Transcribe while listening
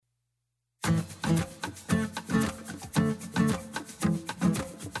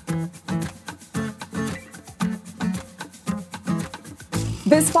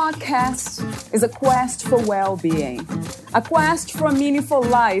This podcast is a quest for well-being, a quest for a meaningful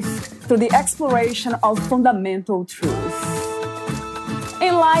life through the exploration of fundamental truth.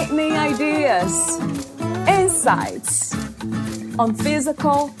 Enlightening ideas, insights on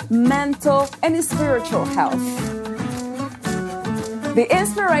physical, mental, and spiritual health. The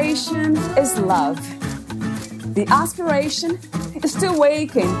inspiration is love. The aspiration is to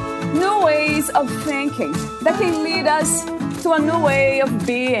awaken new ways of thinking that can lead us to a new way of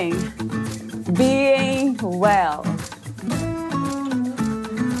being well.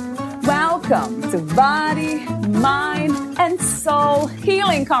 Welcome to Body, Mind, and Soul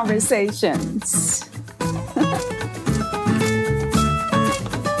Healing Conversations.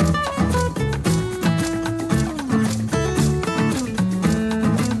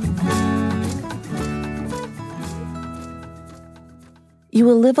 You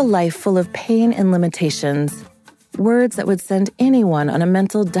will live a life full of pain and limitations, words that would send anyone on a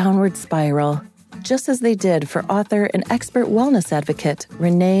mental downward spiral, just as they did for author and expert wellness advocate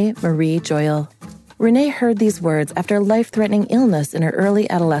Renee Marie Joyal. Renee heard these words after life-threatening illness in her early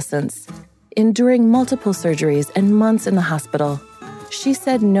adolescence, enduring multiple surgeries and months in the hospital. She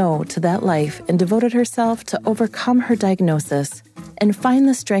said no to that life and devoted herself to overcome her diagnosis and find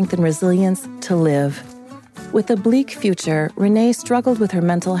the strength and resilience to live. With a bleak future, Renee struggled with her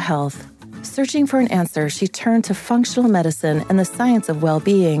mental health. Searching for an answer, she turned to functional medicine and the science of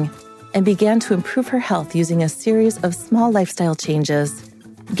well-being and began to improve her health using a series of small lifestyle changes.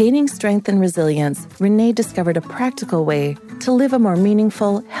 Gaining strength and resilience, Renee discovered a practical way to live a more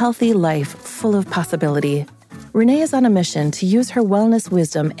meaningful, healthy life full of possibility. Renee is on a mission to use her wellness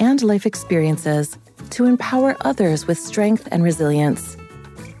wisdom and life experiences to empower others with strength and resilience.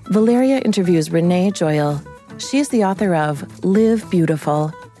 Valeria interviews Renee Joyal. She is the author of Live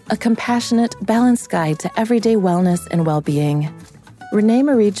Beautiful, a compassionate, balanced guide to everyday wellness and well-being. Renee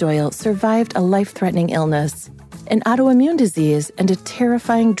Marie Joyal survived a life-threatening illness, an autoimmune disease, and a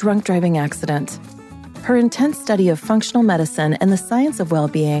terrifying drunk driving accident. Her intense study of functional medicine and the science of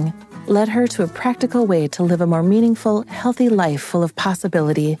well-being led her to a practical way to live a more meaningful, healthy life full of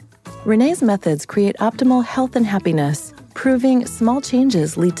possibility. Renee's methods create optimal health and happiness, proving small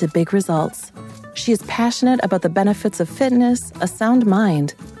changes lead to big results. She is passionate about the benefits of fitness, a sound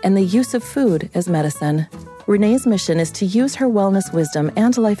mind, and the use of food as medicine. Renee's mission is to use her wellness wisdom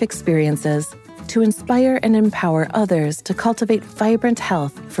and life experiences to inspire and empower others to cultivate vibrant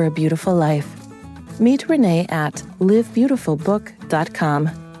health for a beautiful life. Meet Renee at livebeautifulbook.com.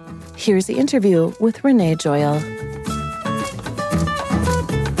 Here's the interview with Renee Joyal.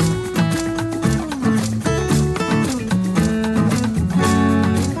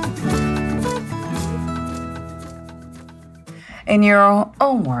 In your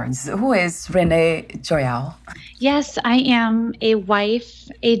own words, who is Renee Joyal? Yes, I am a wife,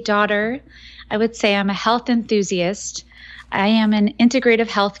 a daughter. I would say I'm a health enthusiast. I am an integrative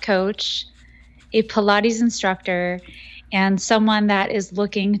health coach, a Pilates instructor, and someone that is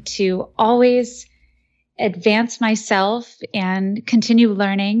looking to always advance myself and continue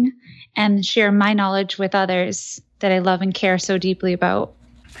learning and share my knowledge with others that I love and care so deeply about.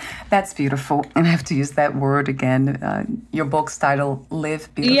 That's beautiful. And I have to use that word again. Your book's title,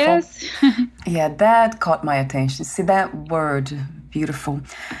 Live Beautiful. Yes. Yeah, that caught my attention. See, that word, beautiful.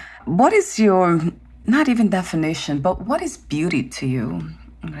 What is your, not even definition, but what is beauty to you,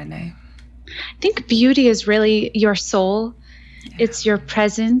 Renee? I think beauty is really your soul. Yeah. It's your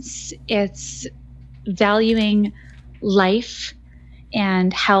presence. It's valuing life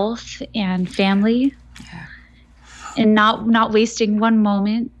and health and family. Yeah. And not wasting one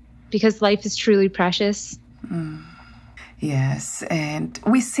moment, because life is truly precious. Yes, and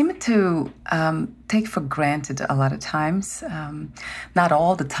we seem to take for granted a lot of times. Not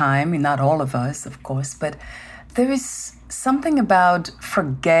all the time, and not all of us, of course, but there is something about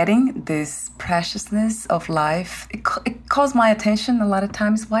forgetting this preciousness of life. It calls my attention a lot of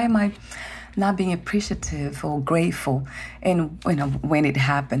times. Why am I not being appreciative or grateful? And when it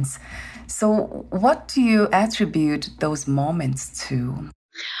happens. So what do you attribute those moments to?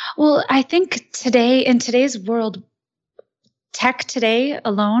 Well, I think in today's world, tech today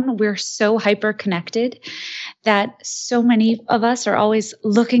alone, we're so hyper connected that so many of us are always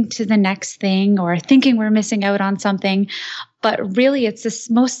looking to the next thing or thinking we're missing out on something. But really, it's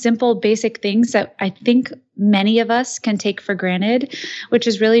the most simple, basic things that I think many of us can take for granted, which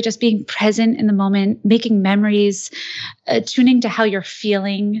is really just being present in the moment, making memories, tuning to how you're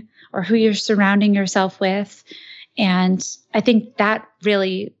feeling or who you're surrounding yourself with. And I think that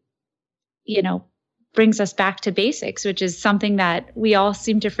really, brings us back to basics, which is something that we all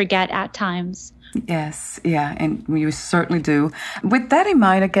seem to forget at times. Yes, yeah, and you certainly do. With that in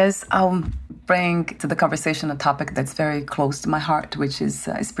mind, I guess I'll bring to the conversation a topic that's very close to my heart, which is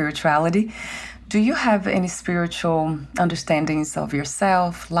spirituality. Do you have any spiritual understandings of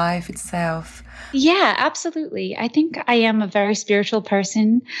yourself, life itself? Yeah, absolutely. I think I am a very spiritual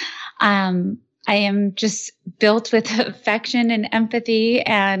person. I am just built with affection and empathy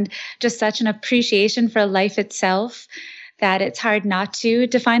and just such an appreciation for life itself that it's hard not to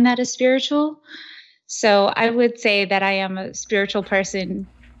define that as spiritual. So I would say that I am a spiritual person.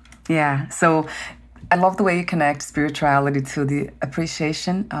 Yeah, so I love the way you connect spirituality to the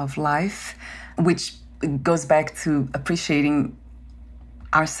appreciation of life, which goes back to appreciating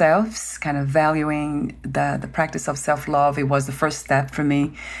ourselves, kind of valuing the practice of self-love. It was the first step for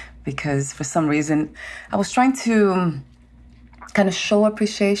me because for some reason I was trying to kind of show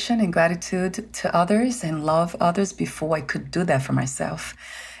appreciation and gratitude to others and love others before I could do that for myself.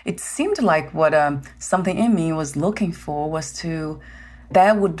 It seemed like what something in me was looking for was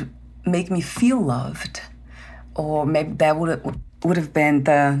that would make me feel loved, or maybe that would have been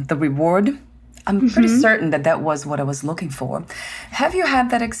the reward. I'm pretty certain that was what I was looking for. Have you had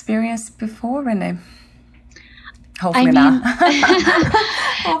that experience before, Renee? Hopefully not.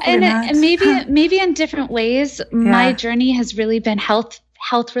 Hopefully not. And maybe in different ways. Yeah. My journey has really been health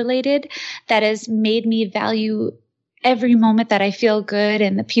related. That has made me value every moment that I feel good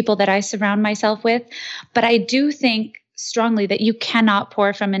and the people that I surround myself with. But I do think strongly that you cannot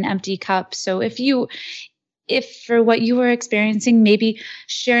pour from an empty cup. So if for what you were experiencing, maybe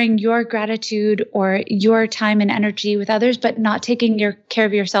sharing your gratitude or your time and energy with others, but not taking care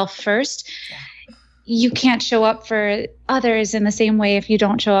of yourself first, you can't show up for others in the same way if you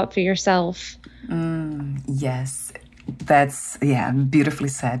don't show up for yourself. Yes, that's, beautifully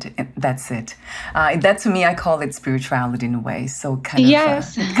said. That's it. That to me, I call it spirituality in a way. So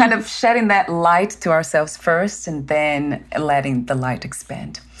kind of shedding that light to ourselves first and then letting the light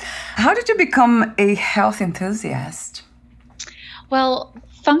expand. How did you become a health enthusiast? Well,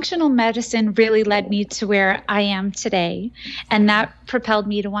 functional medicine really led me to where I am today, and that propelled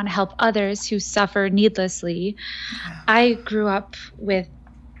me to want to help others who suffer needlessly. I grew up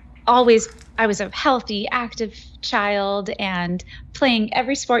I was a healthy, active child and playing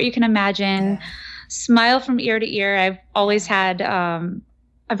every sport you can imagine, smile from ear to ear. I've always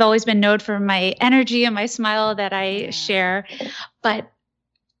been known for my energy and my smile that I share. But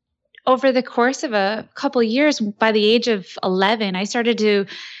over the course of a couple of years, by the age of 11, I started to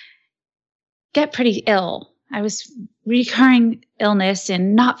get pretty ill. I was recurring illness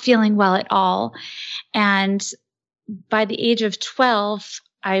and not feeling well at all. And by the age of 12,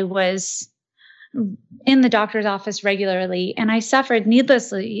 I was in the doctor's office regularly, and I suffered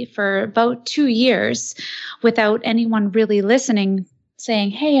needlessly for about 2 years without anyone really listening,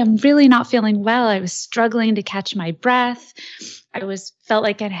 saying, "Hey, I'm really not feeling well." I was struggling to catch my breath. Felt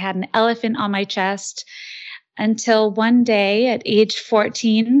like I had an elephant on my chest, until one day at age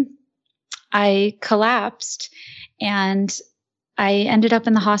 14, I collapsed and I ended up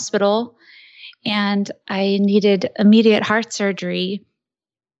in the hospital and I needed immediate heart surgery.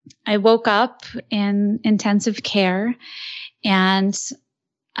 I woke up in intensive care, and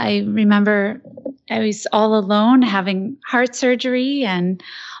I remember I was all alone having heart surgery, and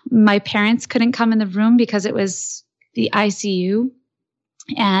my parents couldn't come in the room because it was the ICU.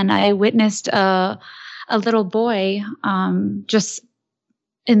 And I witnessed a little boy just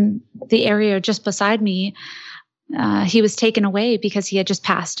in the area just beside me. He was taken away because he had just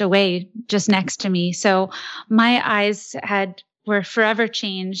passed away just next to me. So my eyes were forever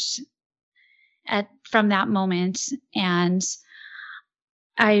changed from that moment. And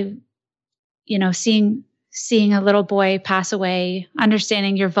I, seeing a little boy pass away,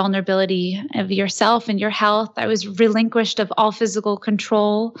 understanding your vulnerability of yourself and your health, I was relinquished of all physical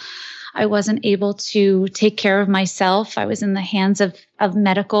control. I wasn't able to take care of myself. I was in the hands of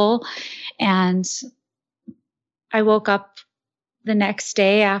medical. And I woke up the next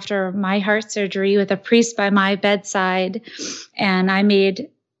day after my heart surgery with a priest by my bedside, and I made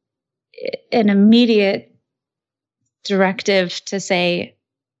an immediate directive to say,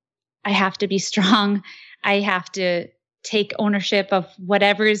 I have to be strong. I have to take ownership of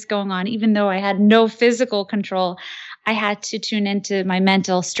whatever is going on. Even though I had no physical control, I had to tune into my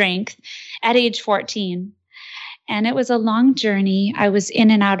mental strength at age 14. And it was a long journey. I was in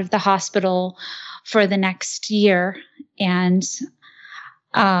and out of the hospital for the next year. And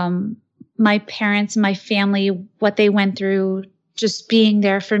my parents, my family, what they went through, just being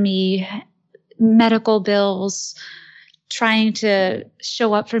there for me, medical bills, trying to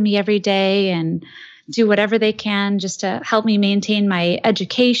show up for me every day and do whatever they can just to help me maintain my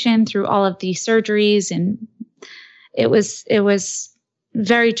education through all of these surgeries. And it was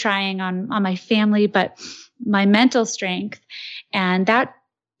very trying on my family, but my mental strength. And that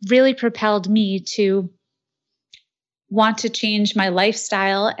really propelled me to want to change my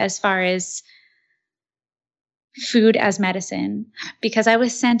lifestyle as far as food as medicine, because I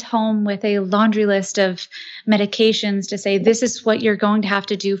was sent home with a laundry list of medications to say, this is what you're going to have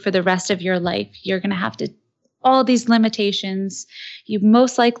to do for the rest of your life. You're going to have to, all these limitations. You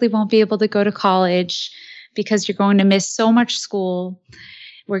most likely won't be able to go to college because you're going to miss so much school.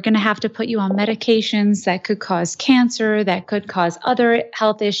 We're going to have to put you on medications that could cause cancer, that could cause other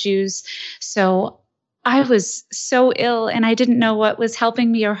health issues. So I was so ill and I didn't know what was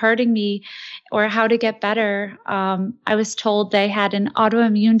helping me or hurting me or how to get better. I was told they had an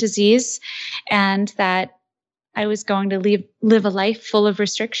autoimmune disease and that I was going to live a life full of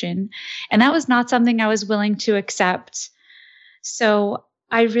restriction. And that was not something I was willing to accept. So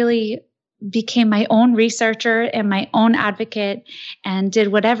I really became my own researcher and my own advocate and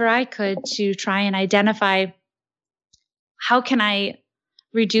did whatever I could to try and identify how can I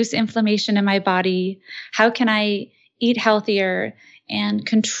reduce inflammation in my body? How can I eat healthier and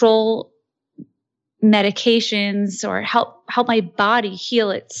control medications or help my body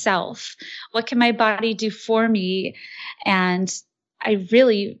heal itself? What can my body do for me? And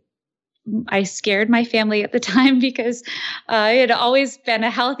I scared my family at the time because I had always been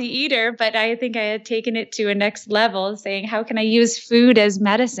a healthy eater, but I think I had taken it to a next level, saying, how can I use food as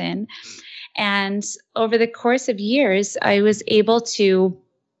medicine? And over the course of years, I was able to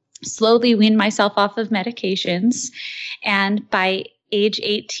slowly wean myself off of medications. And by age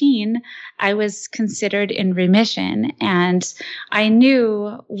 18, I was considered in remission. And I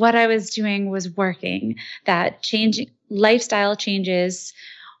knew what I was doing was working, that lifestyle changes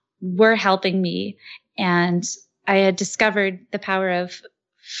were helping me. And I had discovered the power of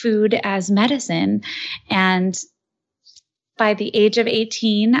food as medicine. And by the age of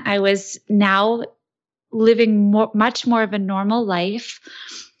 18, I was now living much more of a normal life,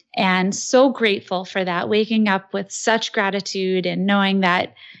 and so grateful for that, waking up with such gratitude and knowing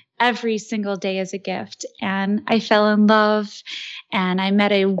that every single day is a gift. And I fell in love and I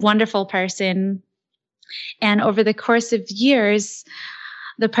met a wonderful person. And over the course of years,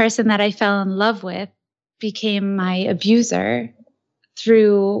 the person that I fell in love with became my abuser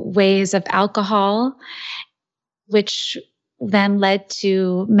through ways of alcohol, which then led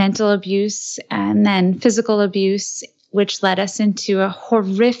to mental abuse and then physical abuse, which led us into a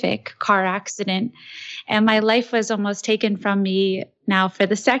horrific car accident. And my life was almost taken from me now for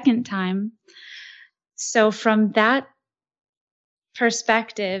the second time. So from that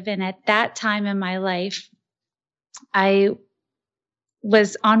perspective, and at that time in my life, I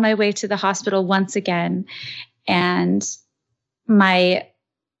was on my way to the hospital once again. And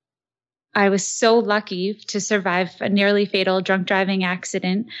I was so lucky to survive a nearly fatal drunk driving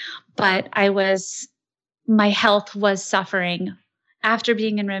accident, but my health was suffering. After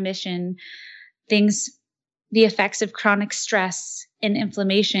being in remission, the effects of chronic stress and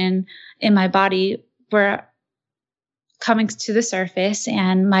inflammation in my body were coming to the surface,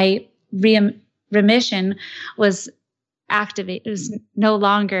 and my remission was activated. It was no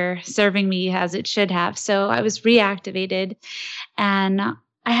longer serving me as it should have. So I was reactivated, and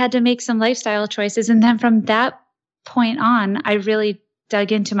I had to make some lifestyle choices. And then from that point on, I really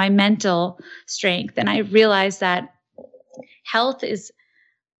dug into my mental strength. And I realized that health is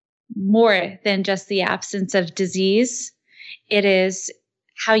more than just the absence of disease. It is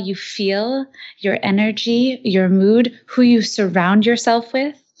how you feel, your energy, your mood, who you surround yourself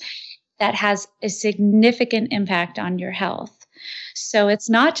with, that has a significant impact on your health. So it's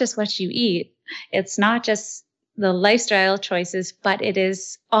not just what you eat. It's not just the lifestyle choices, but it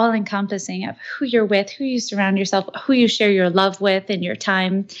is all encompassing of who you're with, who you surround yourself, who you share your love with and your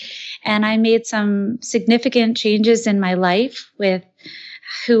time. And I made some significant changes in my life with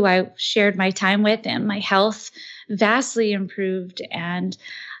who I shared my time with, and my health vastly improved. And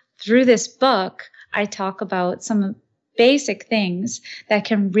through this book, I talk about some basic things that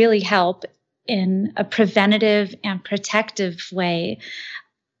can really help in a preventative and protective way,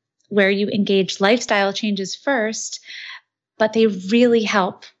 where you engage lifestyle changes first, but they really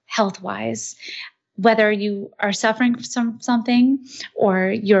help health-wise. Whether you are suffering from something,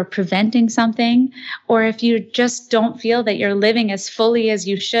 or you're preventing something, or if you just don't feel that you're living as fully as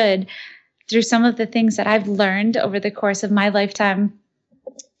you should, through some of the things that I've learned over the course of my lifetime,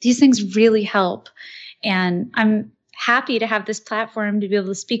 these things really help. And I'm happy to have this platform to be able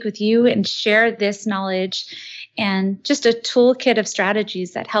to speak with you and share this knowledge and just a toolkit of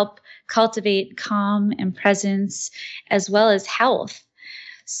strategies that help cultivate calm and presence as well as health.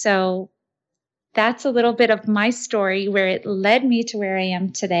 So that's a little bit of my story where it led me to where I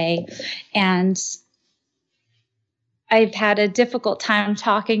am today. And I've had a difficult time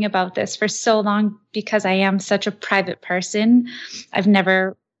talking about this for so long because I am such a private person. I've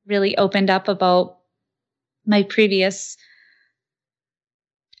never really opened up about my previous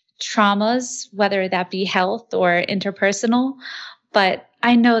traumas, whether that be health or interpersonal. But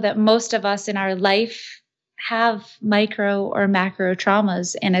I know that most of us in our life have micro or macro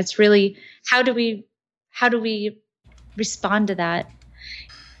traumas, and it's really how do we respond to that?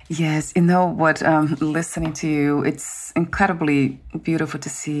 Yes, you know what, listening to you, it's incredibly beautiful to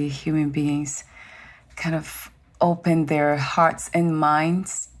see human beings kind of open their hearts and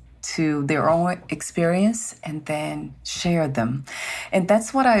minds to their own experience and then share them. And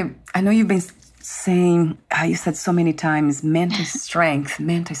that's what I know you've been saying, you said so many times, mental strength.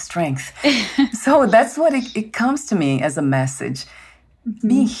 So that's what it comes to me as a message. Mm-hmm.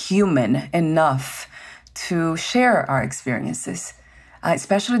 Being human enough to share our experiences,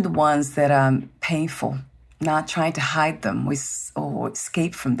 especially the ones that are painful, not trying to hide them or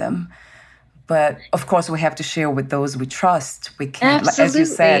escape from them. But of course, we have to share with those we trust. We can't, as you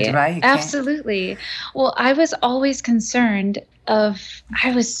said, right? Absolutely. Well, I was always concerned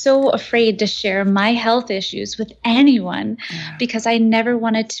I was so afraid to share my health issues with anyone because I never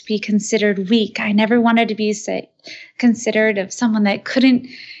wanted to be considered weak. I never wanted to be considered of someone that couldn't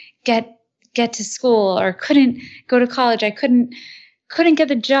get to school or couldn't go to college. I couldn't get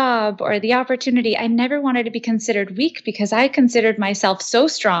the job or the opportunity. I never wanted to be considered weak because I considered myself so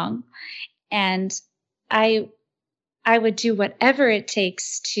strong. And I would do whatever it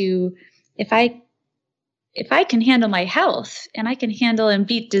takes to, if I can handle my health and I can handle and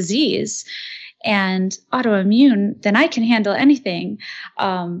beat disease and autoimmune, then I can handle anything.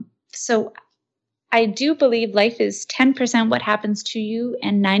 So I do believe life is 10% what happens to you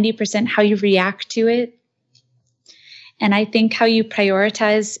and 90% how you react to it. And I think how you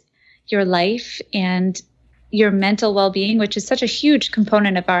prioritize your life and your mental well-being, which is such a huge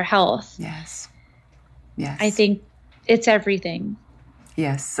component of our health. Yes. I think it's everything.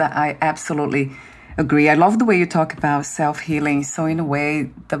 Yes, I absolutely agree. I love the way you talk about self-healing. So in a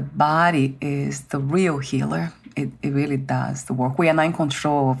way, the body is the real healer. It really does the work. We are not in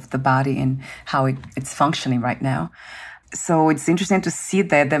control of the body and how it's functioning right now. So it's interesting to see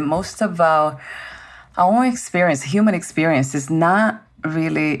that most of our own experience, human experience, is not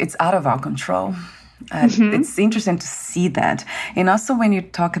really, it's out of our control. It's interesting to see that. And also when you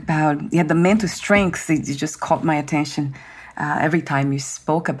talk about the mental strength, it just caught my attention every time you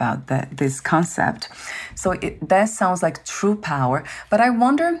spoke about this concept. So that sounds like true power. But I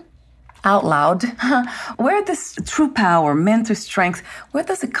wonder out loud, where this true power, mental strength, where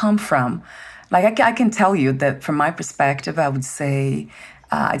does it come from? Like I can tell you that from my perspective, I would say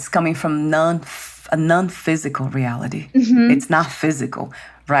it's coming from a non-physical reality. Mm-hmm. It's not physical,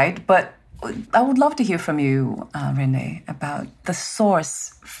 right? But I would love to hear from you, Renee, about the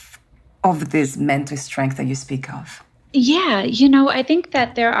source of this mental strength that you speak of. Yeah, I think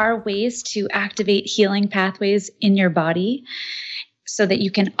that there are ways to activate healing pathways in your body so that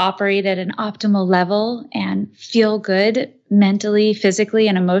you can operate at an optimal level and feel good mentally, physically,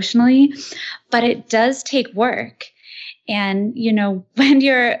 and emotionally. But it does take work. And,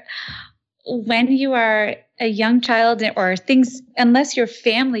 when you are a young child or things, unless your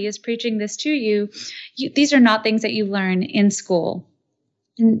family is preaching this to you, these are not things that you learn in school.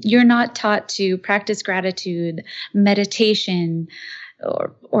 You're not taught to practice gratitude, meditation,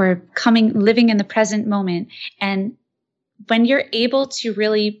 or living in the present moment. And when you're able to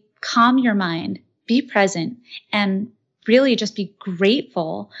really calm your mind, be present, and really just be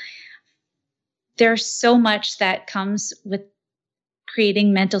grateful, there's so much that comes with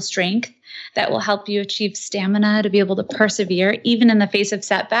creating mental strength that will help you achieve stamina to be able to persevere, even in the face of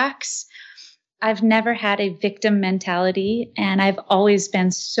setbacks. I've never had a victim mentality, and I've always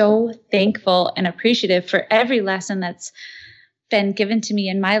been so thankful and appreciative for every lesson that's been given to me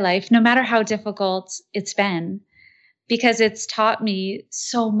in my life, no matter how difficult it's been, because it's taught me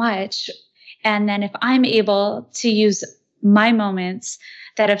so much. And then if I'm able to use my moments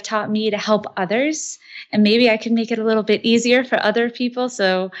that have taught me to help others, and maybe I can make it a little bit easier for other people.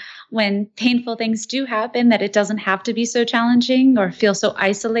 So when painful things do happen, that it doesn't have to be so challenging or feel so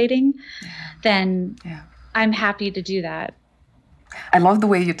isolating, then I'm happy to do that. I love the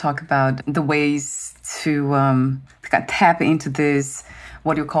way you talk about the ways to tap into this,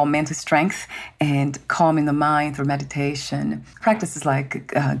 what you call mental strength, and calming the mind through meditation, practices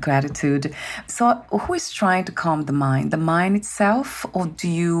like gratitude. So who is trying to calm the mind itself, or do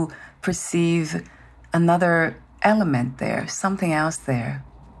you perceive another element there, something else there?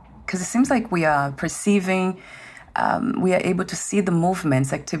 Because it seems like we are perceiving, we are able to see the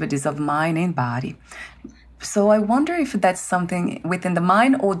movements, activities of mind and body. So I wonder if that's something within the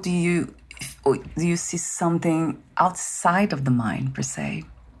mind, or do you see something outside of the mind, per se?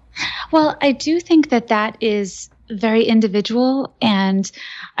 Well, I do think that is very individual. And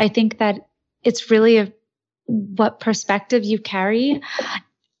I think that it's really what perspective you carry.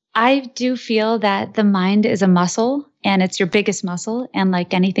 I do feel that the mind is a muscle, and it's your biggest muscle. And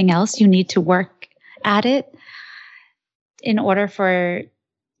like anything else, you need to work at it in order for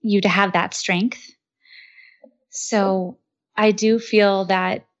you to have that strength. So I do feel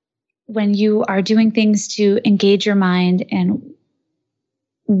that when you are doing things to engage your mind and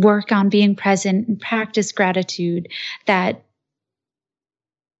work on being present and practice gratitude, that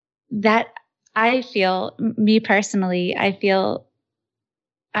I feel, me personally, I feel,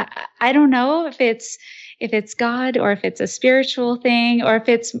 I don't know if it's God, or if it's a spiritual thing, or if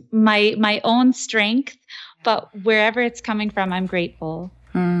it's my own strength, but wherever it's coming from, I'm grateful.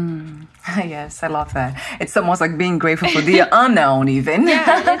 Yes, I love that. It's almost like being grateful for the unknown, even.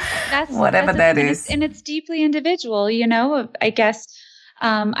 Yeah, whatever that is. And it's deeply individual, I guess.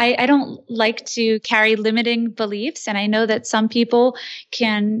 I don't like to carry limiting beliefs, and I know that some people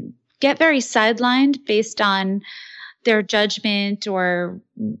can get very sidelined based on their judgment or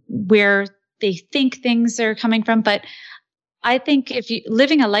where they think things are coming from. But I think if you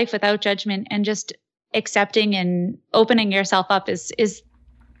living a life without judgment and just accepting and opening yourself up is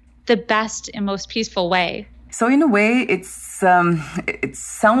the best and most peaceful way. So in a way, it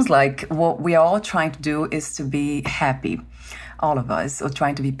sounds like what we are all trying to do is to be happy, all of us, or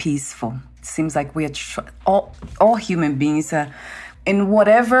trying to be peaceful. It seems like we are all human beings, in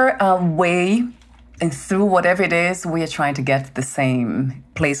whatever way and through whatever it is, we are trying to get to the same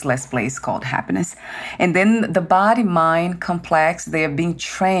less place called happiness. And then the body-mind complex, they are being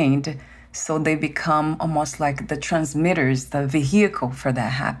trained, so they become almost like the transmitters, the vehicle for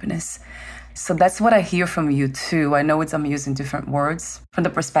that happiness. So that's what I hear from you too. I know I'm using different words from the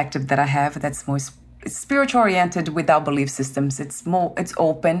perspective that I have. That's more spiritual oriented, without belief systems. It's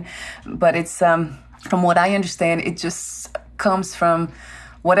open, but it's from what I understand, it just comes from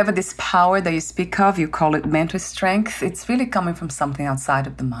whatever this power that you speak of. You call it mental strength. It's really coming from something outside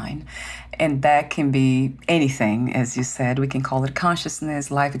of the mind. And that can be anything, as you said. We can call it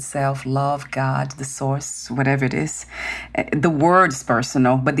consciousness, life itself, love, God, the source, whatever it is. The word is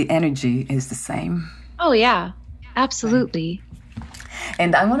personal, but the energy is the same. Oh, yeah, absolutely.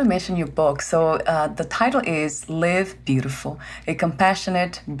 And I want to mention your book. So the title is Live Beautiful, a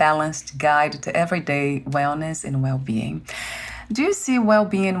compassionate, balanced guide to everyday wellness and well-being. Do you see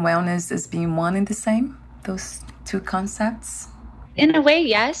well-being and wellness as being one and the same, those two concepts? In a way,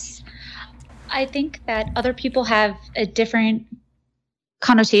 yes. I think that other people have a different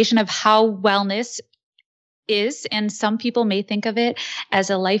connotation of how wellness is. And some people may think of it as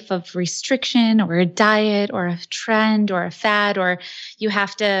a life of restriction, or a diet, or a trend, or a fad, or you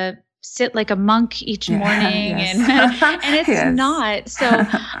have to sit like a monk each morning. Yes. And it's yes. not. So,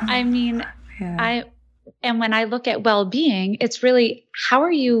 I mean, And when I look at well-being, it's really, how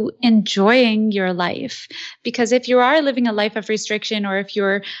are you enjoying your life? Because if you are living a life of restriction, or if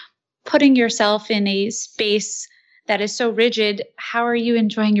you're putting yourself in a space that is so rigid, how are you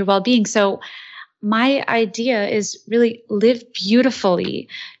enjoying your well-being? So my idea is really live beautifully.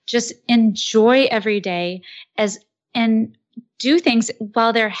 Just enjoy every day and do things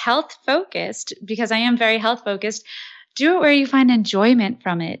while they're health focused, because I am very health focused. Do it where you find enjoyment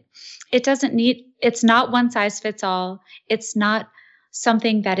from it. It's not one size fits all. It's not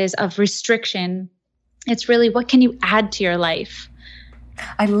something that is of restriction. It's really, what can you add to your life?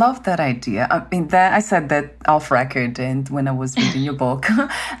 I love that idea. I mean, I said that off record, and when I was reading your book,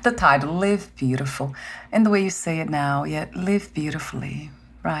 the title, Live Beautiful. And the way you say it now, live beautifully,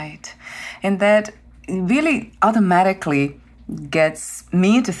 right? And that really automatically gets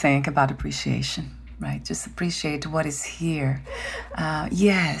me to think about appreciation. Right, just appreciate what is here.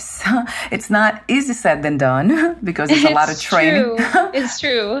 Yes, it's not easy said than done, because there's a lot of training. It's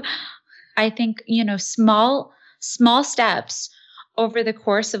true. I think, small steps over the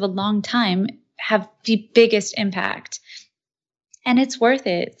course of a long time have the biggest impact, and it's worth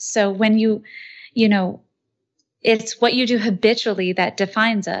it. So when you it's what you do habitually that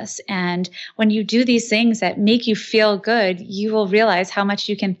defines us. And when you do these things that make you feel good, you will realize how much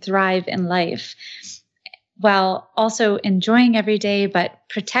you can thrive in life while also enjoying every day, but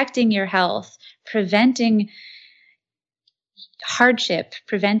protecting your health, preventing hardship,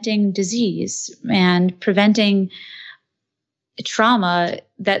 preventing disease, and preventing trauma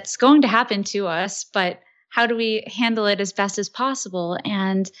that's going to happen to us. But how do we handle it as best as possible?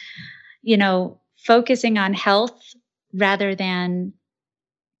 And, focusing on health rather than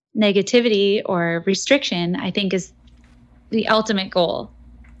negativity or restriction, I think, is the ultimate goal.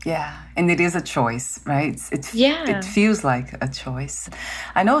 Yeah, and it is a choice, right? It feels like a choice.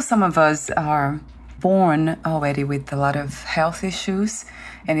 I know some of us are born already with a lot of health issues,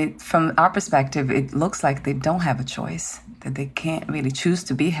 and from our perspective, it looks like they don't have a choice, that they can't really choose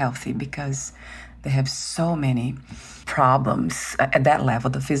to be healthy because they have so many problems at that level,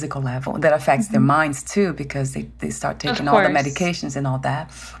 the physical level, that affects their minds too, because they start taking all the medications and all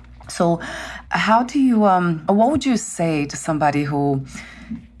that. So how do you, what would you say to somebody who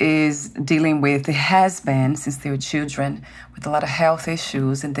is dealing with, it has been since they were children, with a lot of health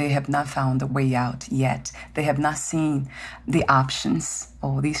issues, and they have not found a way out yet? They have not seen the options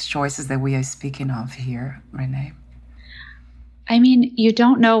or these choices that we are speaking of here, Renee. I mean, you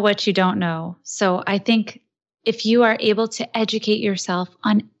don't know what you don't know. So I think if you are able to educate yourself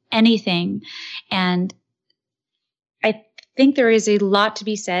on anything, and I think there is a lot to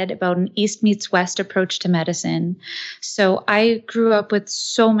be said about an East meets West approach to medicine. So I grew up with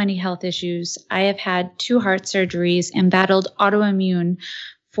so many health issues. I have had 2 heart surgeries and battled autoimmune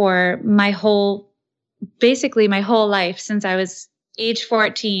for basically my whole life since I was age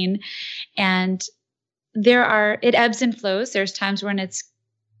 14. And it ebbs and flows. There's times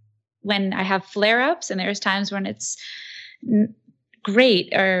when I have flare-ups, and there's times when it's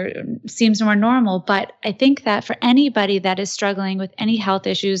great or seems more normal. But I think that for anybody that is struggling with any health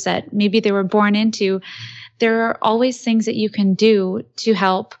issues that maybe they were born into, there are always things that you can do to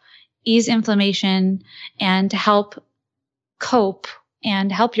help ease inflammation and to help cope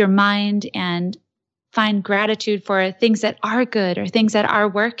and help your mind and find gratitude for things that are good or things that are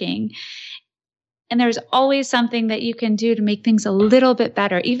working. And there's always something that you can do to make things a little bit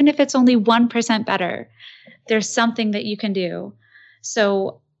better. Even if it's only 1% better, there's something that you can do.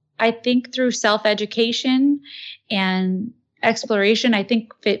 So I think through self-education and exploration, I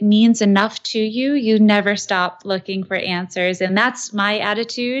think if it means enough to you, you never stop looking for answers. And that's my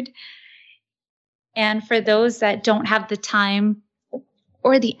attitude. And for those that don't have the time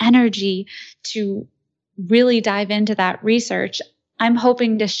or the energy to really dive into that research, I'm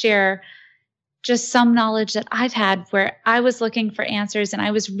hoping to share just some knowledge that I've had where I was looking for answers and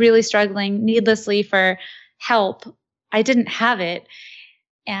I was really struggling needlessly for help. I didn't have it.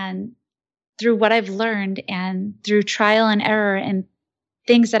 And through what I've learned and through trial and error and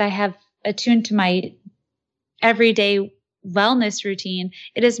things that I have attuned to my everyday wellness routine,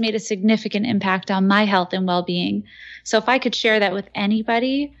 it has made a significant impact on my health and well-being. So if I could share that with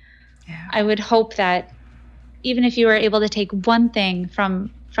anybody, I would hope that even if you were able to take one thing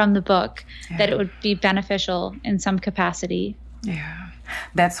from the book, that it would be beneficial in some capacity. Yeah,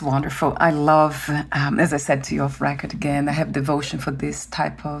 that's wonderful. I love, as I said to you off record again, I have devotion for this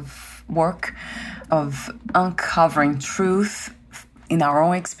type of work of uncovering truth in our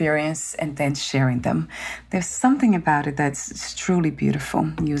own experience and then sharing them. There's something about it that's truly beautiful,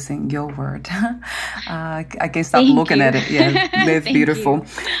 using your word. I can't stop looking at it. Yeah, it's beautiful.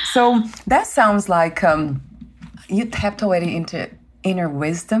 So that sounds like you tapped already into inner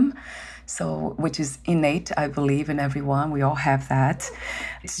wisdom, which is innate, I believe, in everyone. We all have that.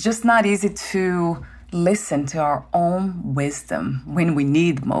 It's just not easy to listen to our own wisdom when we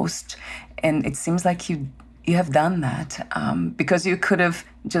need most. And it seems like you have done that because you could have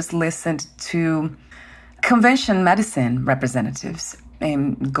just listened to convention medicine representatives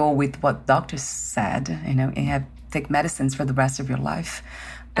and go with what doctors said, and take medicines for the rest of your life.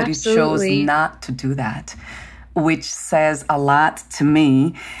 But Absolutely. You chose not to do that, which says a lot to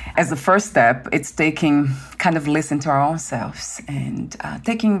me. As the first step, it's listen to our own selves and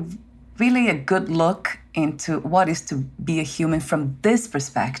taking really a good look into what is to be a human from this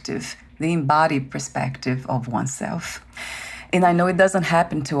perspective, the embodied perspective of oneself. And I know it doesn't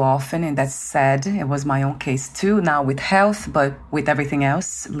happen too often, and that's sad. It was my own case too, now with health, but with everything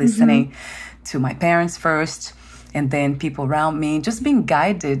else, listening to my parents first, and then people around me, just being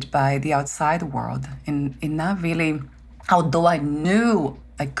guided by the outside world and not really, although I knew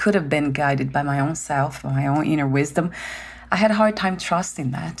I could have been guided by my own self, my own inner wisdom, I had a hard time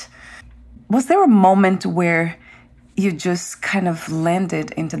trusting that. Was there a moment where you just kind of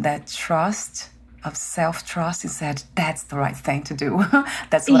landed into that trust of self-trust and said, that's the right thing to do.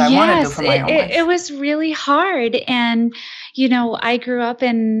 That's what I want to do for my own life. It was really hard. And, I grew up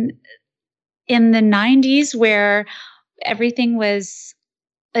in the 90s where everything was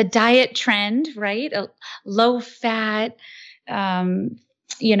a diet trend, right? A low fat,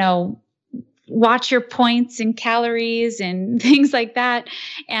 watch your points and calories and things like that.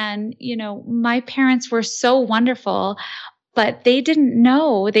 And, my parents were so wonderful, but they didn't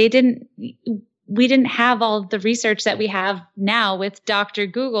know. We didn't have all the research that we have now with Dr.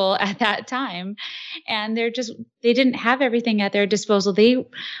 Google at that time. And they didn't have everything at their disposal. They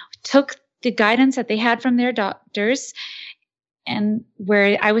took the guidance that they had from their doctors, and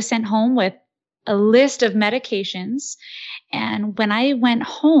where I was sent home with a list of medications. And when I went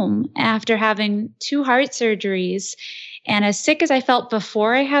home after having 2 heart surgeries, and as sick as I felt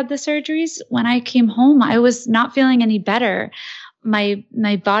before I had the surgeries, when I came home, I was not feeling any better. My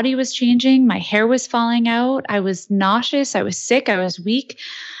body was changing. My hair was falling out. I was nauseous. I was sick. I was weak.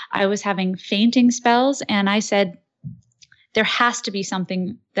 I was having fainting spells. And I said, there has to be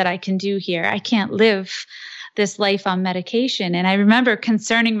something that I can do here. I can't live this life on medication. And I remember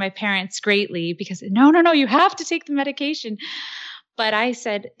concerning my parents greatly because, no, you have to take the medication. But I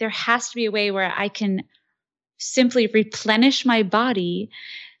said, there has to be a way where I can simply replenish my body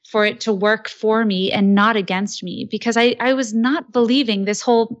for it to work for me and not against me, because I was not believing this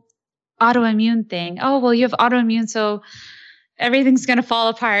whole autoimmune thing. Oh, well, you have autoimmune, so everything's going to fall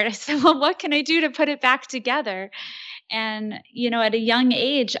apart. I said, well, what can I do to put it back together? And, at a young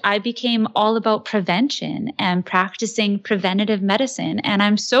age, I became all about prevention and practicing preventative medicine. And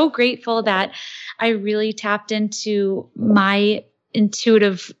I'm so grateful that I really tapped into my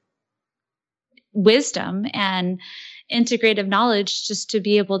intuitive wisdom and integrative knowledge just to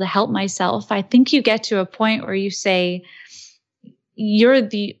be able to help myself. I think you get to a point where you say, you're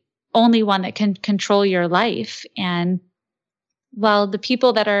the only one that can control your life. And while the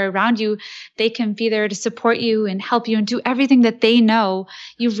people that are around you, they can be there to support you and help you and do everything that they know,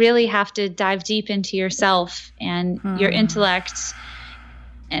 you really have to dive deep into yourself and your intellect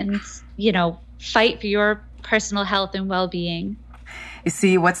and, fight for your personal health and well-being. You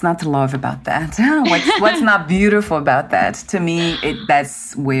see, what's not to love about that? What's not beautiful about that? To me,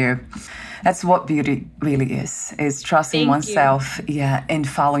 that's what beauty really is trusting oneself, and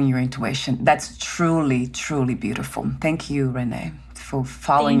following your intuition. That's truly, truly beautiful. Thank you, Renee, for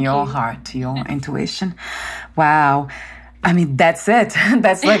following your heart, your intuition. Wow. I mean, that's it.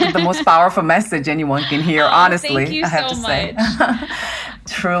 That's like the most powerful message anyone can hear, honestly. Thank you I have so to say. much.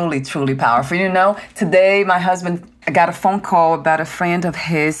 Truly, truly powerful. Today my husband got a phone call about a friend of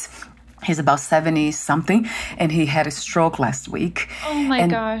his. He's about 70-something, and he had a stroke last week. Oh, my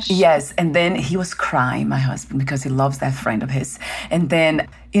gosh. Yes, and then he was crying, my husband, because he loves that friend of his. And then,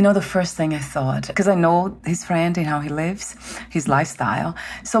 the first thing I thought, because I know his friend and how he lives, his lifestyle.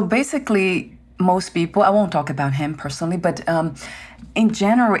 So basically, most people, I won't talk about him personally, but in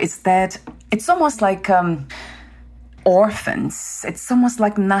general, it's almost like orphans. It's almost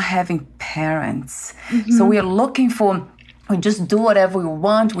like not having parents. Mm-hmm. So we are looking for... We just do whatever we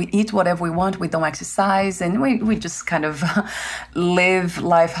want. We eat whatever we want. We don't exercise. And we just kind of live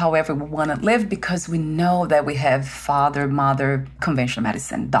life however we want to live because we know that we have father, mother, conventional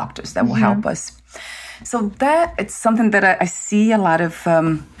medicine, doctors that will help us. So that it's something that I see a lot of,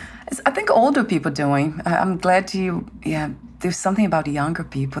 I think, older people doing. I'm glad there's something about younger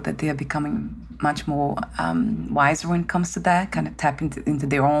people that they are becoming much more wiser when it comes to that, kind of tap into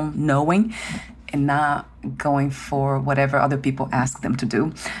their own knowing and not going for whatever other people ask them to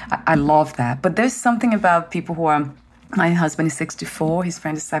do. I love that. But there's something about people who are... My husband is 64. His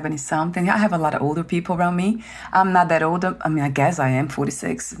friend is 70-something. I have a lot of older people around me. I'm not that old. I mean, I guess I am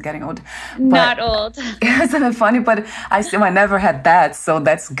 46. I'm getting old. Not old. Isn't it funny? But I never had that, so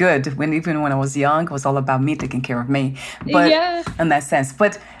that's good. Even when I was young, it was all about me taking care of me. But in that sense.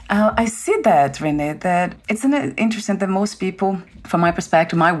 But I see that, Renee, that it's interesting that most people, from my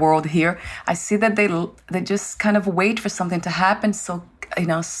perspective, my world here, I see that they just kind of wait for something to happen so,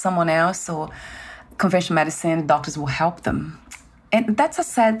 someone else or conventional medicine, doctors will help them. And that's a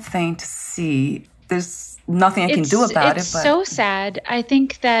sad thing to see. There's nothing I can do about it. It's so sad. I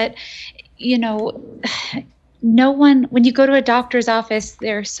think that, no one, when you go to a doctor's office,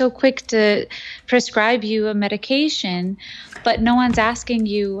 they're so quick to prescribe you a medication, but no one's asking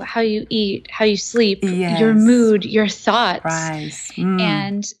you how you eat, how you sleep, your mood, your thoughts. Right.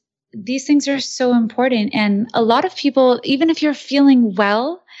 And these things are so important. And a lot of people, even if you're feeling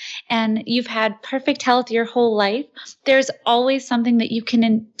well and you've had perfect health your whole life, there's always something that you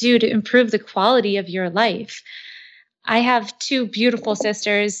can do to improve the quality of your life. I have two beautiful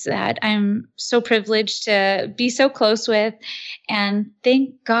sisters that I'm so privileged to be so close with. And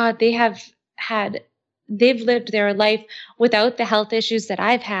thank God they've lived their life without the health issues that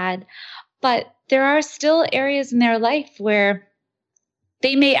I've had. But there are still areas in their life where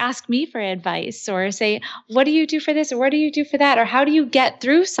they may ask me for advice or say, what do you do for this? Or what do you do for that? Or how do you get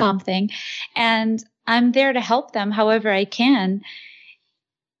through something? And I'm there to help them however I can,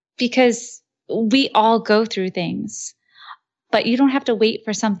 because we all go through things, but you don't have to wait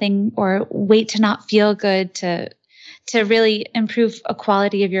for something or wait to not feel good to really improve a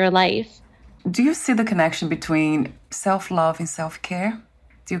quality of your life. Do you see the connection between self-love and self-care?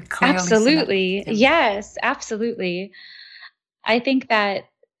 Do you clearly Absolutely. see that? Yes, absolutely. I think that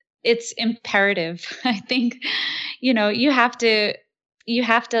it's imperative. I think, you have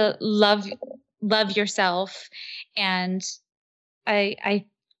to love yourself. And I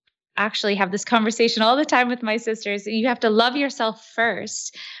actually have this conversation all the time with my sisters. You have to love yourself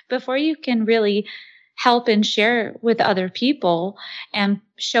first before you can really help and share with other people and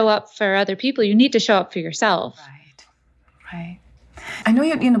show up for other people. You need to show up for yourself. Right. I know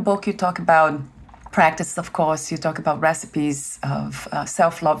in the book you talk about practice, of course. You talk about recipes of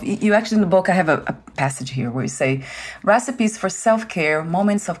self-love. You actually, in the book, I have a passage here where you say, recipes for self-care,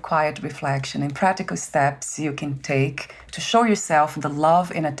 moments of quiet reflection, and practical steps you can take to show yourself the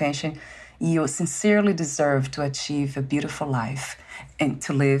love and attention you sincerely deserve to achieve a beautiful life and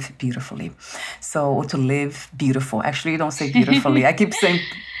to live beautifully. So, to live beautiful. Actually, you don't say beautifully. I keep saying,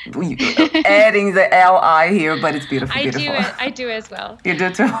 adding the L-I here, but it's beautiful. I do as well. You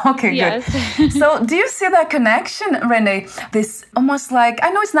do too? Okay, yes. Good. So do you see that connection, Renee? This almost like, I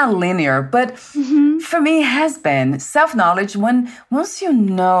know it's not linear, but for me it has been self-knowledge. Once you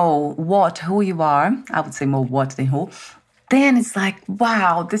know who you are, I would say more what than who, then it's like,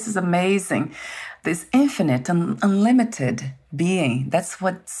 wow, this is amazing. This infinite and unlimited being, that's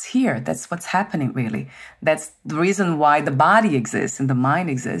what's here. That's what's happening, really. That's the reason why the body exists and the mind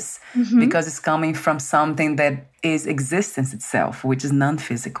exists, because it's coming from something that is existence itself, which is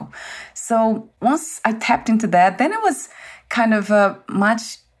non-physical. So once I tapped into that, then it was kind of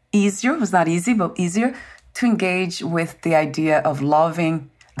much easier. It was not easy, but easier to engage with the idea of loving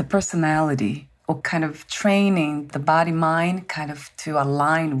the personality, or kind of training the body-mind kind of to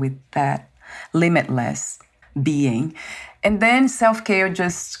align with that limitless being. And then self-care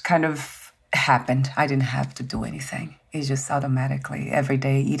just kind of happened. I didn't have to do anything. It's just automatically every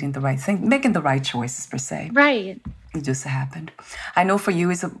day eating the right thing, making the right choices per se. Right. It just happened. I know for you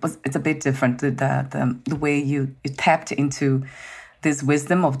it's a bit different. The way you tapped into this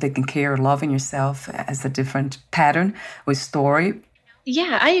wisdom of taking care, loving yourself as a different pattern or story.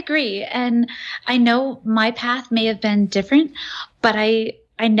 Yeah, I agree. And I know my path may have been different, but I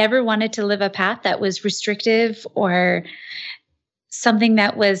never wanted to live a path that was restrictive or something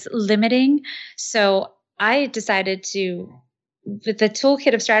that was limiting. So I decided to, with the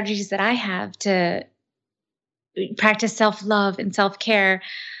toolkit of strategies that I have to practice self-love and self-care,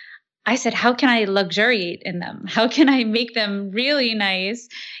 I said, how can I luxuriate in them? How can I make them really nice?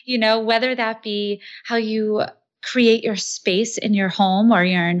 Whether that be how you create your space in your home or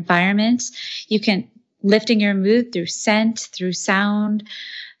your environment. You can lifting your mood through scent, through sound,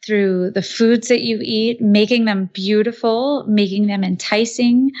 through the foods that you eat, making them beautiful, making them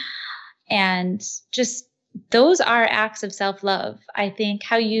enticing. And just those are acts of self-love. I think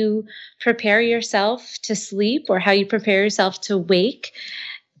how you prepare yourself to sleep or how you prepare yourself to wake,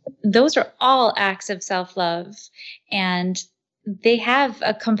 those are all acts of self-love. And they have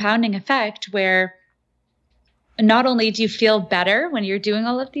a compounding effect where not only do you feel better when you're doing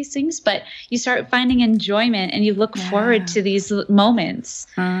all of these things, but you start finding enjoyment and you look forward to these moments.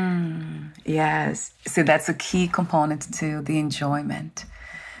 Yes. So that's a key component to the enjoyment.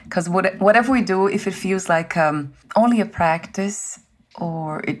 Because whatever we do, if it feels like only a practice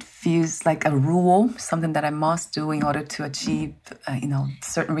or it feels like a rule, something that I must do in order to achieve,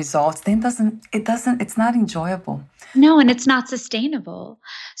 certain results, then it's not enjoyable. No, and it's not sustainable.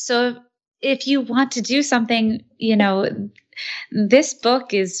 So if you want to do something, this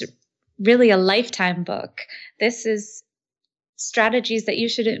book is really a lifetime book. This is strategies that you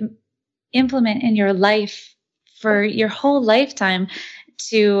should implement in your life for your whole lifetime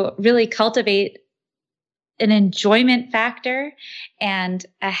to really cultivate an enjoyment factor and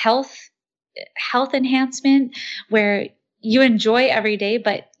a health enhancement where you enjoy every day,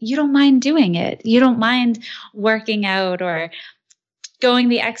 but you don't mind doing it. You don't mind working out or going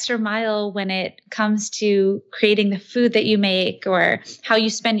the extra mile when it comes to creating the food that you make or how you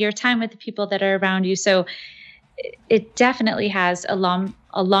spend your time with the people that are around you. So it definitely has a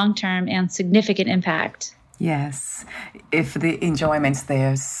long-term and significant impact. Yes. If the enjoyment's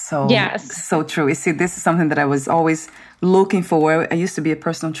there, so Yes. so true. You see, this is something that I was always looking for. I used to be a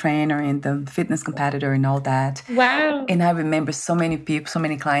personal trainer and the fitness competitor and all that. Wow. And I remember so many people, so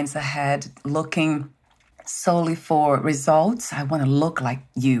many clients I had looking solely for results. I want to look like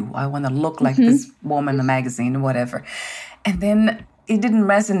you. I want to look like this woman in the magazine or whatever. And then it didn't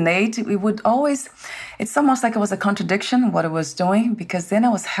resonate. It would always, it's almost like it was a contradiction what I was doing, because then I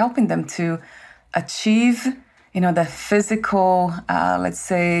was helping them to achieve, the physical, let's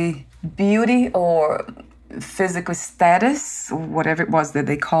say, beauty or physical status, whatever it was that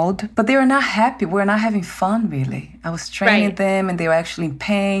they called. But they were not happy. We were not having fun, really. I was training them and they were actually in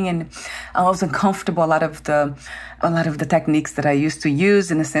pain, and I was uncomfortable. A lot of the techniques that I used to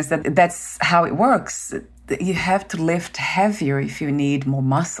use, in the sense that that's how it works. You have to lift heavier if you need more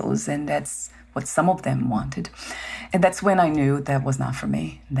muscles, and that's what some of them wanted. And that's when I knew that was not for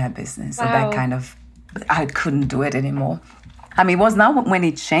me, that business. Wow. So that kind of, I couldn't do it anymore. I mean, it was not when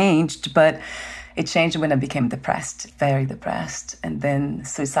it changed, but it changed when I became depressed, very depressed. And then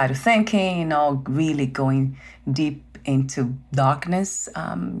suicidal thinking, really going deep into darkness.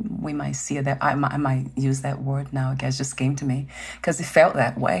 We might see that, I might use that word now, I guess, just came to me because it felt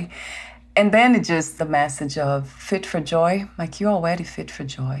that way. And then it just the message of fit for joy, like you're already fit for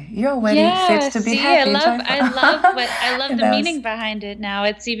joy. You're already fit to be happy. I love the meaning behind it now.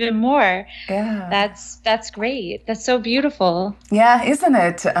 It's even more. Yeah. That's great. That's so beautiful. Yeah, isn't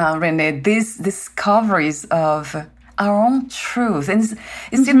it, Renee? These discoveries of our own truth. And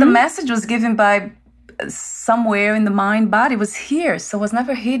you see, the message was given by somewhere in the mind body. It was here, so it was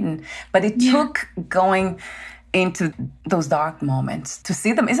never hidden. But it took going into those dark moments to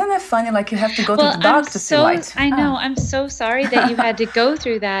see them. Isn't that funny? Like you have to go to the dark to see light. I know. I'm so sorry that you had to go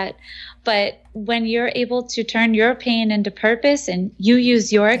through that. But when you're able to turn your pain into purpose and you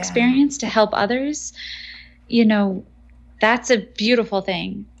use your experience to help others, that's a beautiful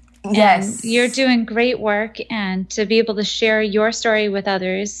thing. Yes. And you're doing great work, and to be able to share your story with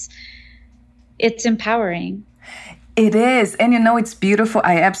others, it's empowering. It is. And it's beautiful.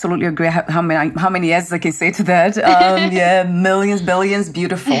 I absolutely agree. How many yeses I can say to that? Millions, billions,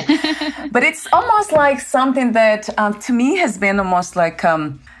 beautiful. But it's almost like something that to me has been almost like,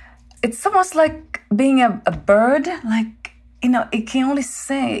 it's almost like being a bird. Like, it can only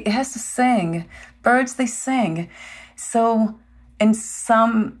sing. It has to sing. Birds, they sing. So, and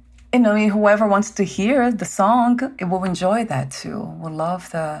whoever wants to hear the song, it will enjoy that too. Will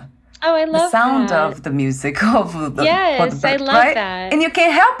love the sound of the music of the Yes, bird, I love right? that. And you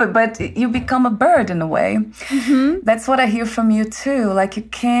can't help it, but you become a bird in a way. That's what I hear from you too. Like you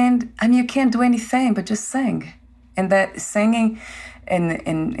can't do anything but just sing. And that singing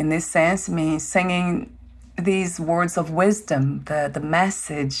in this sense means singing these words of wisdom, the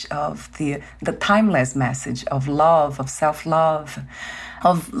message of the timeless message of love, of self-love,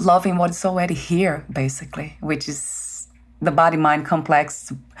 of loving what is already here, basically, which is the body-mind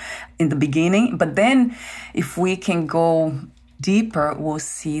complex in the beginning. But then if we can go deeper, we'll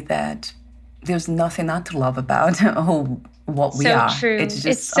see that there's nothing not to love about what we are. True. It's just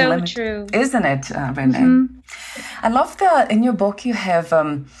it's so unlimited. true. Isn't it, Renee? I love that in your book you have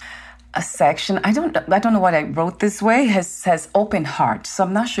a section. I don't know what I wrote this way. Says open heart. So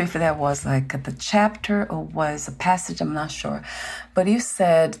I'm not sure if that was like the chapter or was a passage. I'm not sure. But you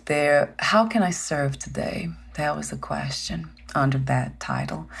said there, how can I serve today? That was a question under that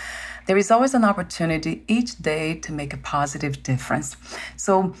title. There is always an opportunity each day to make a positive difference.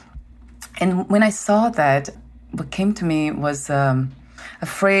 So, and when I saw that, what came to me was a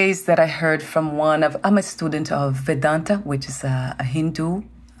phrase that I heard from I'm a student of Vedanta, which is a Hindu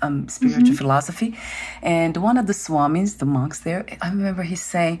spiritual philosophy. And one of the swamis, the monks there, I remember he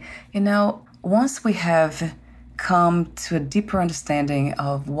saying, once we have come to a deeper understanding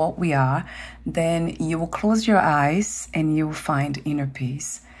of what we are, then you will close your eyes and you will find inner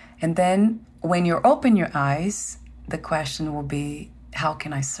peace. And then when you open your eyes, the question will be, how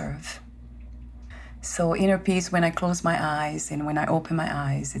can I serve? So inner peace, when I close my eyes, and when I open my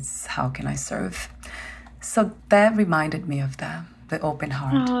eyes, it's how can I serve? So that reminded me of that, the open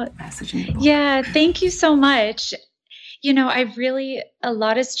heart message in the book. Yeah, thank you so much. A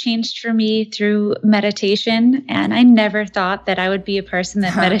lot has changed for me through meditation, and I never thought that I would be a person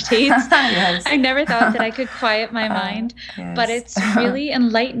that meditates. Yes. I never thought that I could quiet my mind, but it's really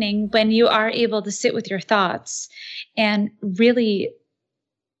enlightening when you are able to sit with your thoughts and really,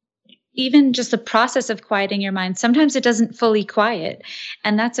 even just the process of quieting your mind. Sometimes it doesn't fully quiet,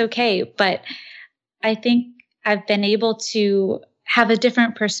 and that's okay. But I think I've been able to have a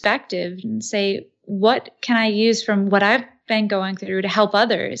different perspective and say, what can I use from what I've been going through to help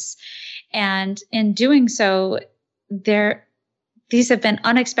others. And in doing so, these have been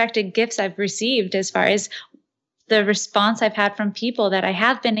unexpected gifts I've received as far as the response I've had from people that I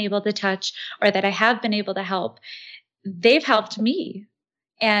have been able to touch or that I have been able to help. They've helped me.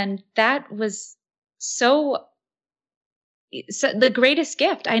 And that was so the greatest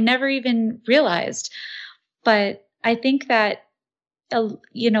gift. I never even realized. But I think that, a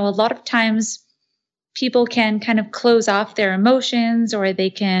lot of times people can kind of close off their emotions, or they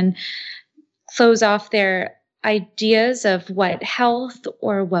can close off their ideas of what health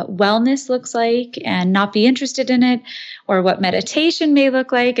or what wellness looks like and not be interested in it, or what meditation may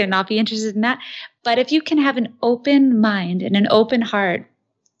look like and not be interested in that. But if you can have an open mind and an open heart,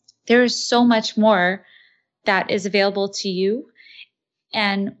 there is so much more that is available to you.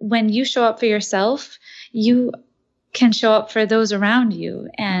 And when you show up for yourself, you can show up for those around you.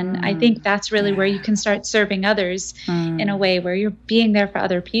 And I think that's really where you can start serving others in a way where you're being there for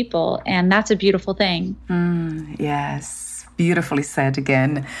other people. And that's a beautiful thing. Yes. Beautifully said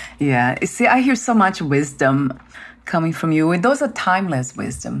again. Yeah. See, I hear so much wisdom coming from you. And those are timeless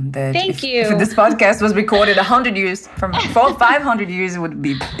wisdom. That Thank you. If this podcast was recorded 100 years from 500 years, it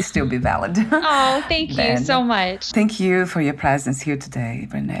would still be valid. Oh, thank you so much. Thank you for your presence here today,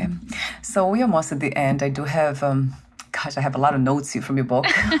 Renee. So we're almost at the end. I do have, I have a lot of notes here from your book.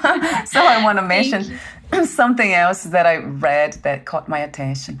 So I want to mention something else that I read that caught my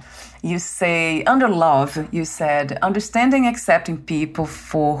attention. You say, under love, you said, understanding, accepting people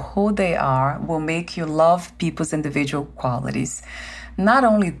for who they are will make you love people's individual qualities. Not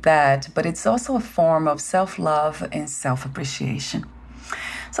only that, but it's also a form of self-love and self-appreciation.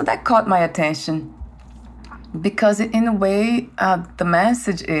 So that caught my attention because in a way, the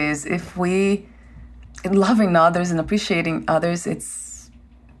message is loving others and appreciating others, it's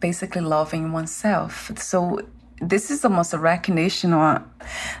basically loving oneself. So this is almost a recognition or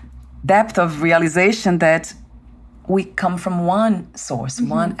depth of realization that we come from one source,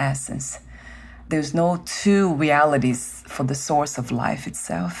 one essence. There's no two realities for the source of life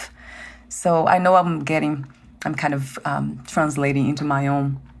itself. So I know I'm kind of translating into my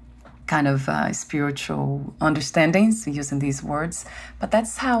own kind of spiritual understandings using these words, but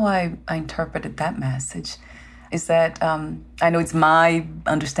that's how I interpreted that message. Is that I know it's my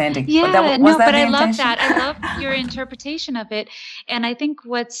understanding. Yeah, but I love that. I love your interpretation of it, and I think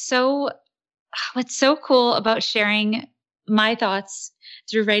what's so cool about sharing my thoughts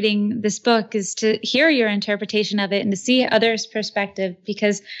through writing this book is to hear your interpretation of it and to see others' perspective.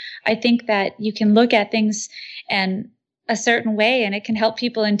 Because I think that you can look at things in a certain way, and it can help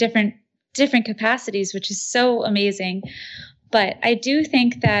people in different capacities, which is so amazing. But I do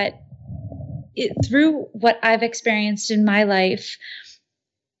think that through what I've experienced in my life,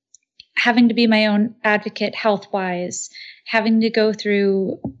 having to be my own advocate health-wise, having to go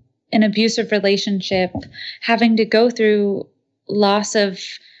through an abusive relationship, having to go through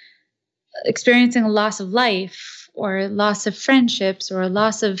experiencing a loss of life or loss of friendships or a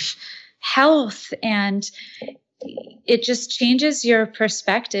loss of health, and it just changes your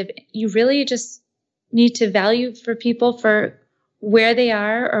perspective. You really just need to value for people for where they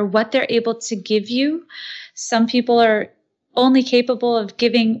are or what they're able to give you. Some people are only capable of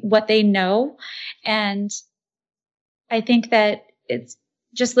giving what they know. And I think that it's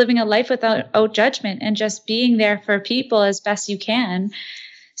just living a life without judgment and just being there for people as best you can.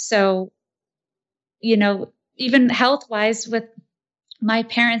 So, even health-wise with my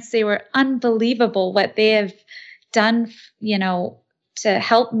parents, they were unbelievable what they have done, to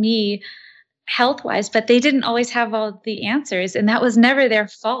help me health-wise, but they didn't always have all the answers, and that was never their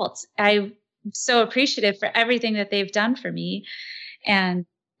fault. I'm so appreciative for everything that they've done for me. And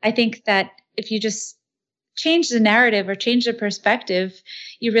I think that if you just change the narrative or change the perspective,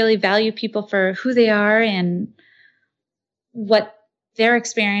 you really value people for who they are and what their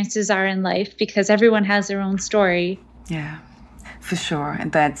experiences are in life, because everyone has their own story. Yeah, for sure.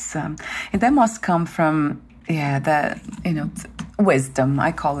 And that's and that must come from wisdom.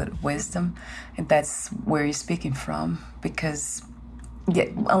 I call it wisdom, and that's where you're speaking from. Because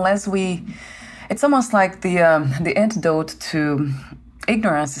it's almost like the antidote to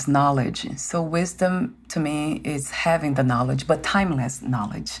ignorance is knowledge. So wisdom to me is having the knowledge, but timeless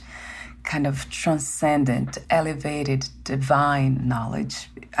knowledge, kind of transcendent, elevated, divine knowledge.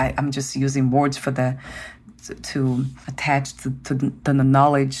 I'm just using words for to attach to the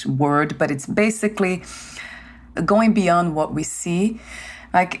knowledge word, but it's basically going beyond what we see.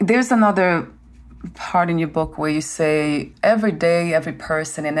 Like, there's another part in your book where you say every day, every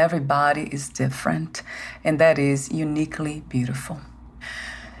person and every body is different, and that is uniquely beautiful.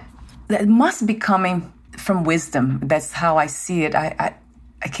 That must be coming from wisdom. That's how I see it. I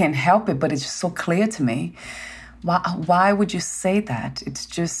can't help it, but it's just so clear to me. Why would you say that? It's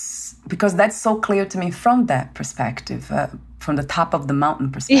just because that's so clear to me from that perspective, from the top of the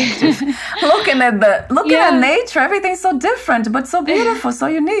mountain perspective. looking at nature, everything's so different, but so beautiful, so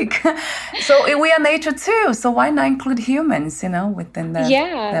unique. So we are nature too. So why not include humans, within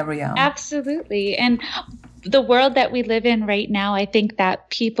that realm? Absolutely. And the world that we live in right now, I think that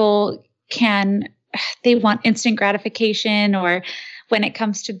people they want instant gratification, or when it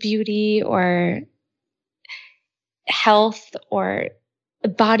comes to beauty or health or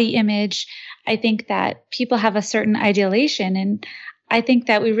body image, I think that people have a certain idealization. And I think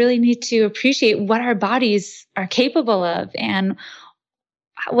that we really need to appreciate what our bodies are capable of and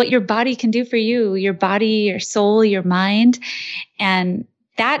what your body can do for you, your body, your soul, your mind. And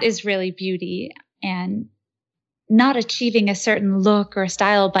that is really beauty, and not achieving a certain look or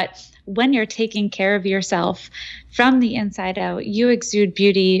style, but when you're taking care of yourself from the inside out, you exude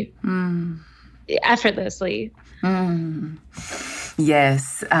beauty effortlessly.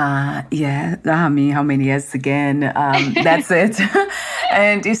 Yes. Yeah. I mean, how many years again? That's it.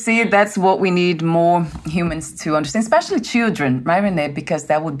 And you see, that's what we need more humans to understand, especially children, right, Renee? Because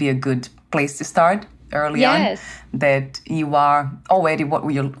that would be a good place to start early on. That you are already what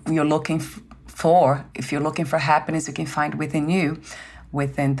you're looking for. If you're looking for happiness, you can find within you,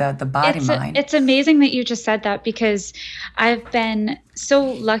 within the body mind. It's amazing that you just said that, because I've been so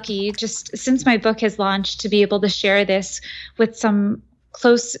lucky just since my book has launched to be able to share this with some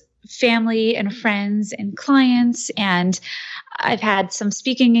close family and friends and clients. And I've had some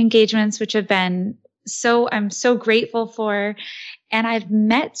speaking engagements, which have been I'm so grateful for. And I've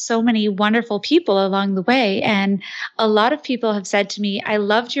met so many wonderful people along the way. And a lot of people have said to me, I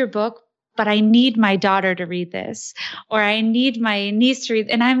loved your book, but I need my daughter to read this, or I need my niece to read.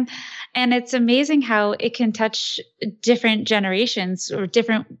 And it's amazing how it can touch different generations or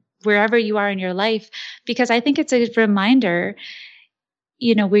different wherever you are in your life, because I think it's a reminder,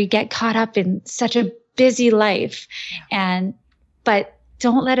 we get caught up in such a busy life, but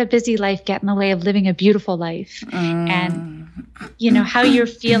don't let a busy life get in the way of living a beautiful life. And, how you're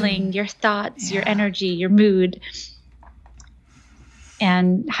feeling, your thoughts, your energy, your mood,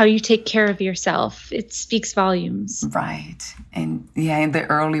 and how you take care of yourself. It speaks volumes. Right. And in the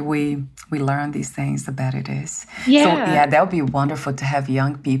early we learn these things, the better it is. Yeah. So that would be wonderful to have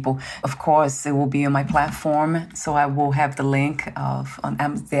young people. Of course, it will be on my platform. So I will have the link on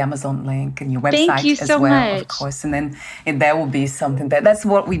the Amazon link and your website. Thank you as so well, much. Of course. And then that will be something that's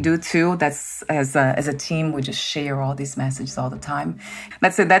what we do too. That's as a team, we just share all these messages all the time.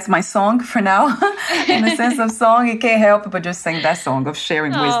 That's it. That's my song for now. In the sense of song, you can't help it but just sing that song of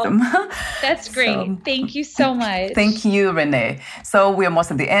sharing wisdom. That's great. So, thank you so much. Thank you, Renee. So we are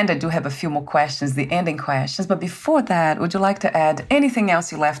almost at the end. I do have a few more questions, the ending questions. But before that, would you like to add anything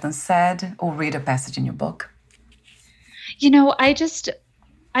else you left unsaid or read a passage in your book?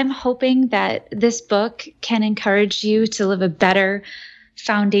 I'm hoping that this book can encourage you to live a better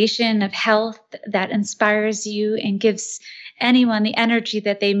foundation of health that inspires you and gives anyone the energy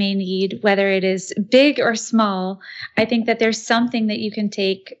that they may need, whether it is big or small. I think that there's something that you can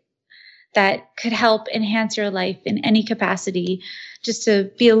take that could help enhance your life in any capacity, just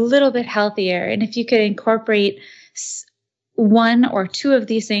to be a little bit healthier. And if you could incorporate one or two of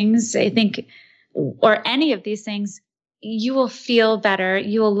these things, I think, or any of these things, you will feel better.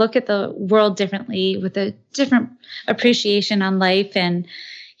 You will look at the world differently, with a different appreciation on life. And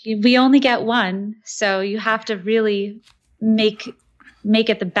we only get one, so you have to really make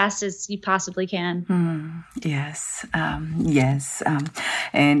it the best as you possibly can. Yes.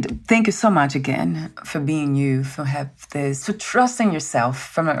 And thank you so much again for being you, for trusting yourself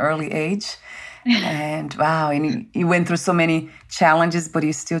from an early age. And wow, and you went through so many challenges, but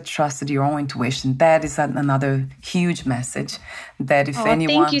you still trusted your own intuition. That is another huge message. That if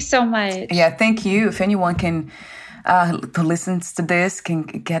anyone, thank you so much. Yeah, thank you. If anyone can, who listens to this, can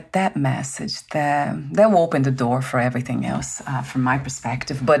get that message, that will open the door for everything else, from my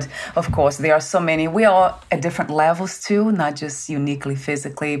perspective. But of course, there are so many. We are at different levels too, not just uniquely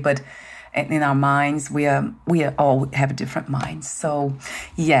physically, but in our minds, we all have different minds. So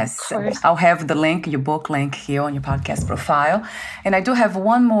yes, I'll have the link, your book link, here on your podcast profile. And I do have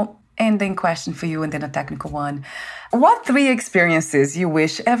one more ending question for you, and then a technical one. What 3 experiences you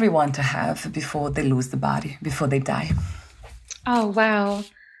wish everyone to have before they lose the body, before they die? Oh, wow.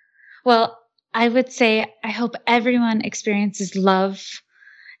 Well, I would say I hope everyone experiences love,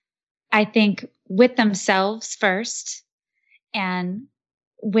 I think, with themselves first, and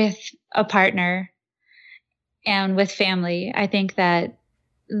with a partner, and with family. I think that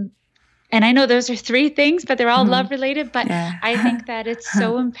and I know those are three things, but they're all Mm-hmm. love related. But I think that it's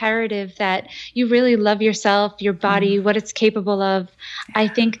so imperative that you really love yourself, your body, what it's capable of. I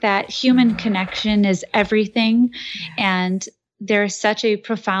think that human connection is everything. And there's such a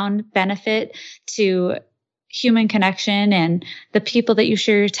profound benefit to human connection and the people that you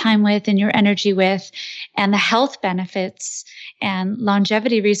share your time with and your energy with, and the health benefits and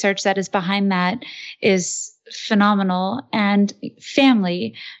longevity research that is behind that is phenomenal. And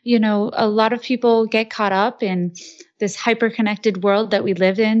family, you know, a lot of people get caught up in this hyper-connected world that we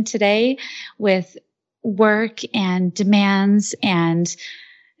live in today with work and demands and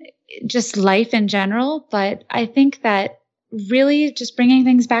just life in general. But I think that really just bringing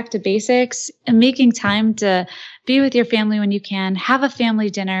things back to basics and making time to be with your family when you can, have a family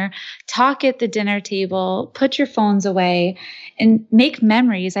dinner, talk at the dinner table, put your phones away, and make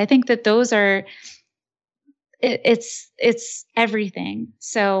memories. I think that those are, it's everything.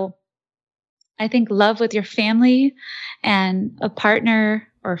 So I think love with your family and a partner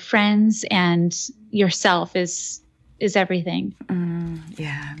or friends and yourself is everything.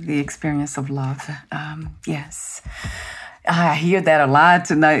 Yeah, the experience of love. Yes. I hear that a lot,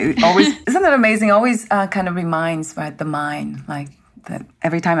 and always isn't that amazing? Always kind of reminds, right, the mind, like that.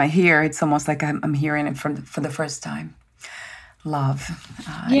 Every time I hear, it's almost like I'm hearing it for the first time. Love.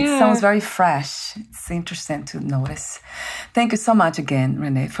 It sounds very fresh. It's interesting to notice. Thank you so much again,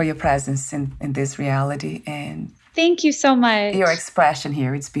 Renee, for your presence in this reality, and thank you so much. Your expression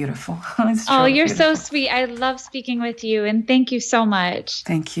here, it's beautiful. It's you're beautiful. So sweet. I love speaking with you, and thank you so much.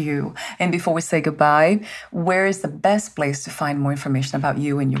 Thank you. And before we say goodbye, where is the best place to find more information about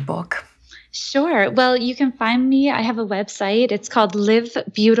you and your book? Sure. Well, you can find me. I have a website. It's called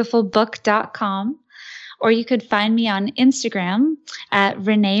livebeautifulbook.com. Or you could find me on Instagram at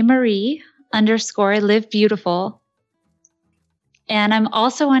ReneeMarie_livebeautiful. And I'm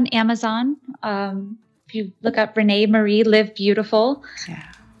also on Amazon. If you look up Renee Marie Live Beautiful.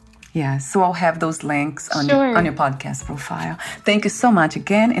 Yeah. So I'll have those links on your podcast profile. Thank you so much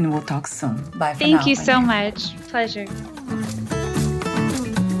again, and we'll talk soon. Bye for now. Thank you so much. Pleasure.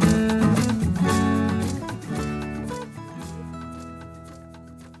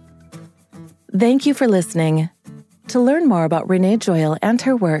 Thank you for listening. To learn more about Renee Joyal and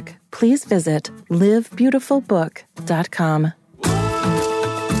her work, please visit livebeautifulbook.com.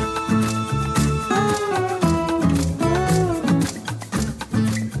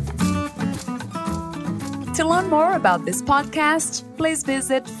 To learn more about this podcast, please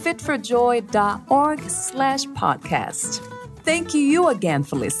visit fitforjoy.org/podcast. Thank you again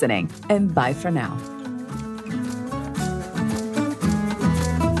for listening, and bye for now.